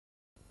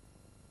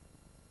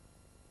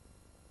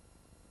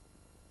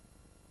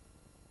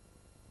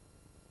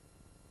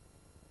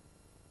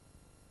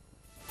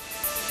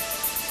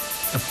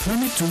A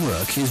permit to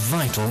work is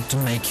vital to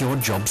make your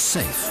job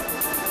safe.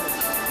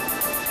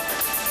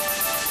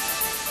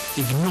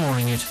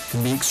 Ignoring it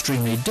can be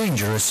extremely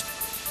dangerous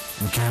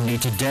and can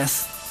lead to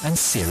death and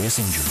serious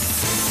injury.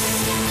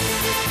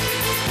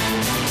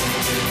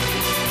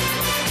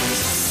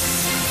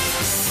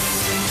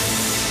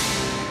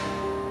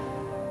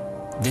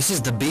 This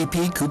is the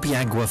BP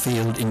Cupiagua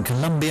field in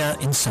Colombia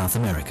in South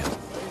America.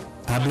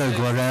 Pablo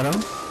Guerrero,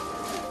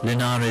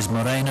 Linares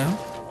Moreno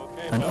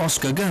and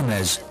Oscar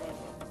Gomez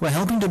were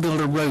helping to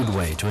build a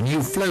roadway to a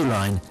new flow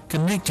line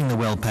connecting the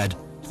well pad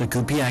to the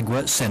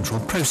Cupiagua Central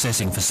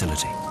Processing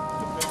Facility.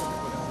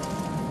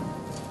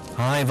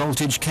 High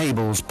voltage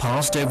cables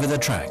passed over the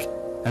track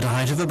at a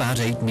height of about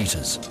 8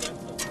 meters.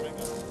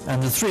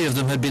 And the three of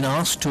them had been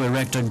asked to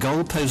erect a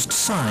goalpost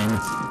sign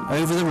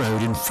over the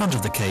road in front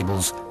of the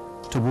cables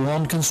to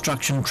warn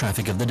construction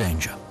traffic of the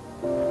danger.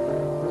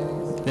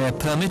 Their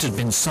permit had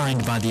been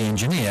signed by the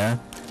engineer,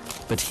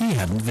 but he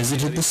hadn't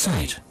visited the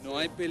site.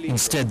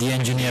 Instead, the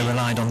engineer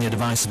relied on the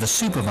advice of a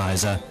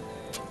supervisor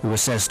who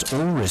assessed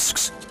all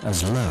risks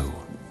as low.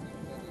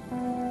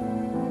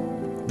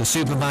 The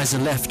supervisor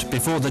left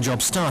before the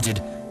job started,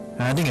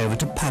 handing over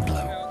to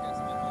Pablo.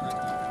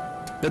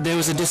 But there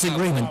was a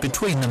disagreement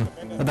between them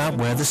about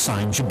where the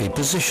sign should be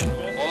positioned.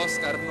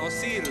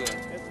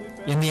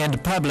 In the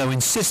end, Pablo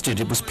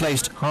insisted it was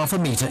placed half a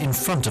meter in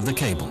front of the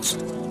cables.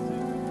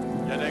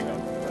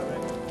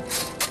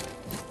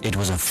 It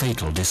was a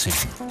fatal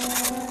decision.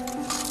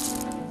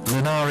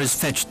 Linares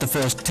fetched the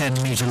first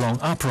 10-meter-long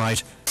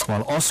upright,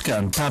 while Oscar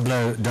and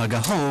Pablo dug a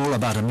hole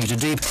about a meter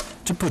deep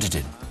to put it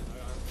in.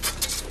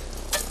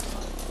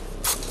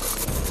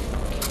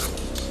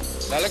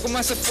 Dale con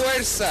más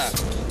fuerza.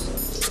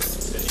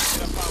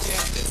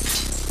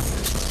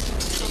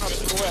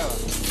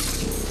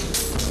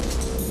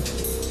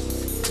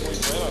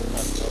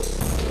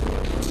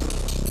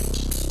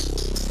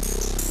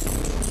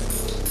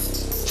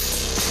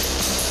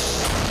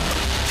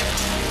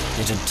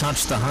 It had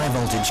touched the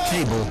high-voltage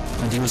cable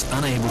and he was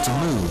unable to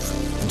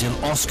move until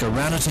Oscar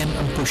ran at him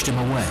and pushed him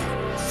away,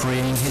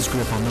 freeing his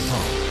grip on the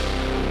pole.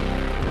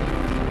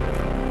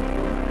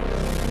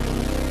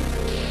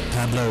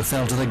 Pablo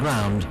fell to the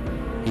ground.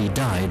 He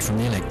died from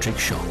the electric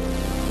shock.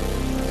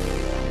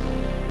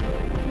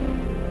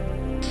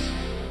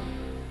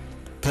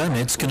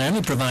 Permits can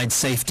only provide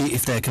safety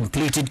if they're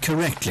completed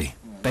correctly,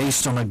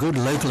 based on a good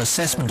local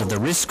assessment of the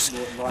risks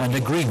and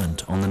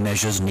agreement on the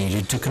measures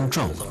needed to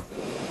control them.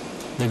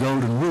 The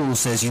golden rule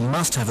says you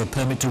must have a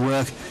permit to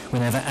work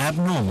whenever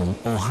abnormal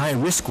or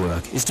high-risk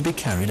work is to be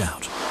carried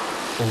out,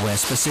 or where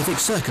specific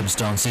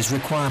circumstances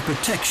require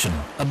protection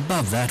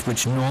above that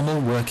which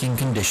normal working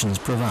conditions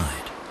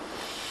provide.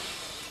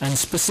 And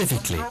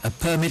specifically, a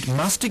permit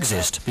must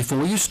exist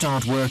before you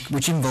start work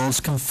which involves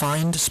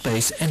confined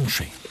space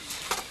entry,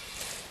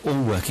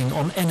 or working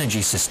on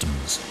energy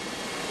systems.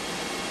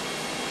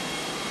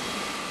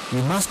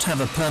 You must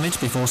have a permit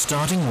before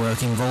starting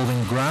work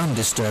involving ground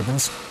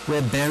disturbance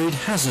where buried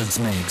hazards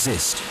may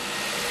exist,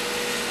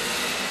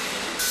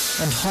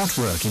 and hot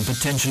work in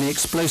potentially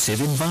explosive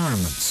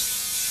environments.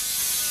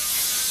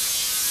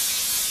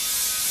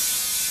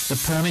 The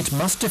permit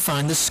must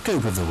define the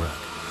scope of the work.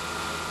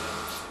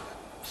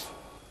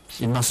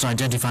 It must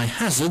identify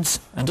hazards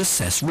and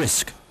assess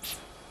risk.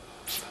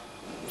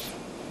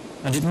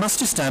 And it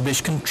must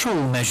establish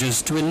control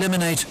measures to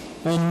eliminate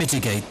or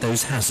mitigate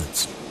those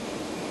hazards.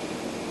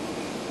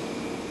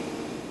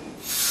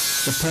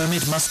 The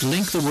permit must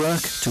link the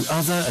work to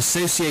other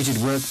associated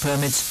work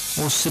permits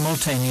or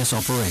simultaneous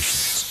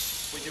operations.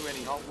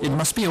 It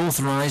must be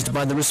authorized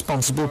by the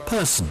responsible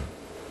person.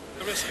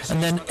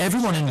 And then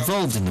everyone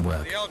involved in the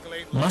work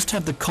must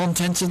have the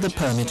contents of the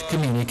permit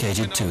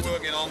communicated to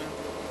them.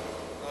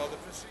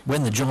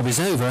 When the job is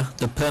over,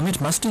 the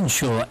permit must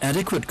ensure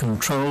adequate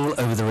control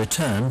over the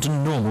return to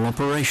normal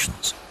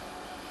operations.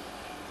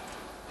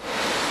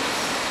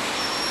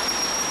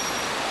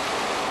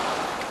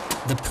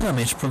 The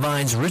permit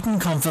provides written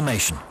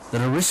confirmation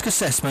that a risk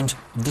assessment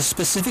of the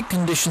specific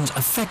conditions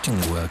affecting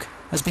the work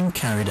has been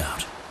carried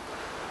out,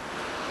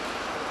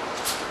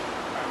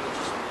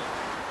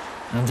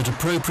 and that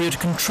appropriate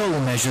control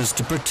measures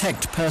to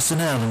protect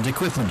personnel and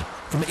equipment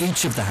from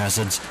each of the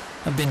hazards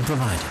have been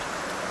provided.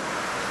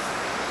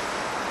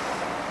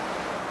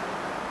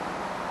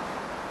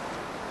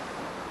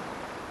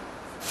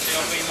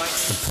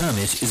 The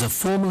permit is a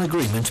formal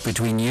agreement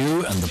between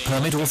you and the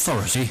permit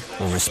authority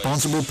or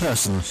responsible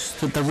person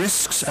that the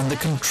risks and the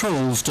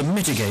controls to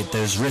mitigate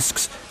those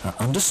risks are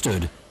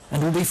understood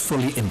and will be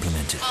fully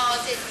implemented.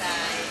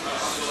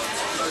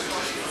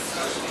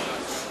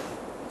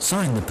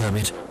 Sign the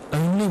permit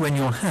only when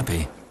you're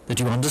happy that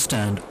you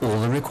understand all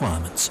the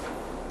requirements.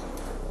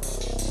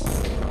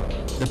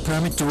 The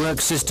permit to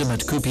work system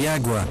at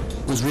Cupiagua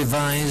was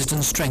revised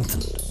and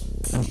strengthened,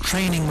 and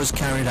training was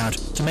carried out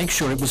to make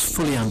sure it was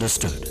fully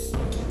understood.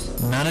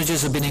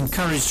 Managers have been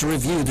encouraged to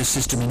review the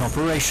system in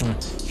operation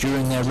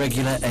during their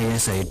regular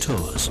ASA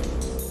tours.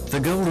 The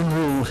Golden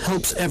Rule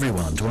helps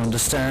everyone to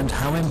understand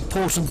how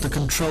important the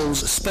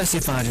controls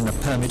specified in a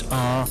permit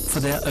are for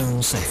their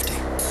own safety.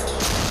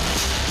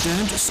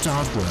 Don't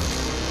start work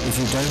if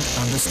you don't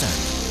understand,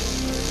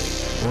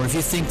 or if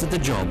you think that the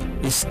job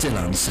is still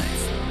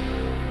unsafe.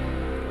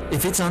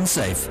 If it's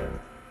unsafe,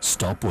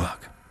 stop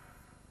work.